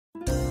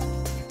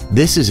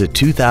This is a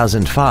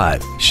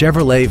 2005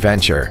 Chevrolet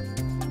Venture.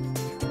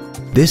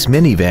 This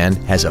minivan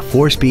has a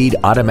 4-speed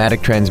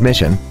automatic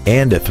transmission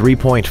and a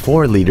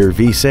 3.4-liter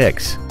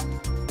V6.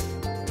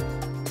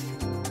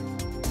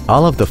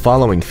 All of the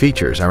following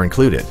features are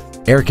included: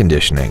 air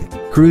conditioning,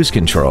 cruise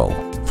control,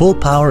 full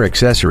power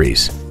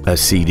accessories, a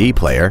CD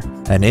player,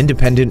 an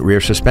independent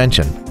rear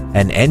suspension,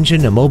 an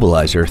engine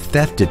immobilizer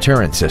theft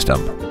deterrent system,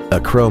 a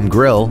chrome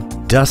grille,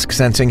 dusk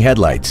sensing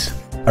headlights,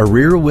 a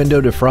rear window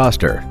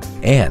defroster,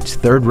 and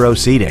third-row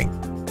seating.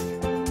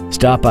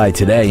 Stop by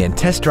today and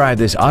test drive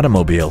this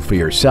automobile for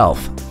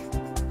yourself.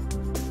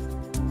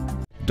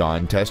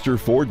 Don Tester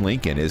Ford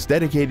Lincoln is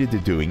dedicated to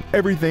doing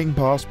everything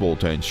possible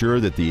to ensure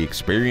that the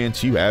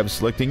experience you have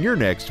selecting your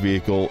next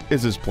vehicle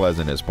is as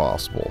pleasant as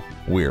possible.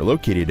 We are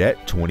located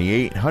at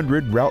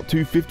 2800 Route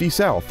 250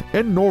 South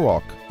in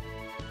Norwalk.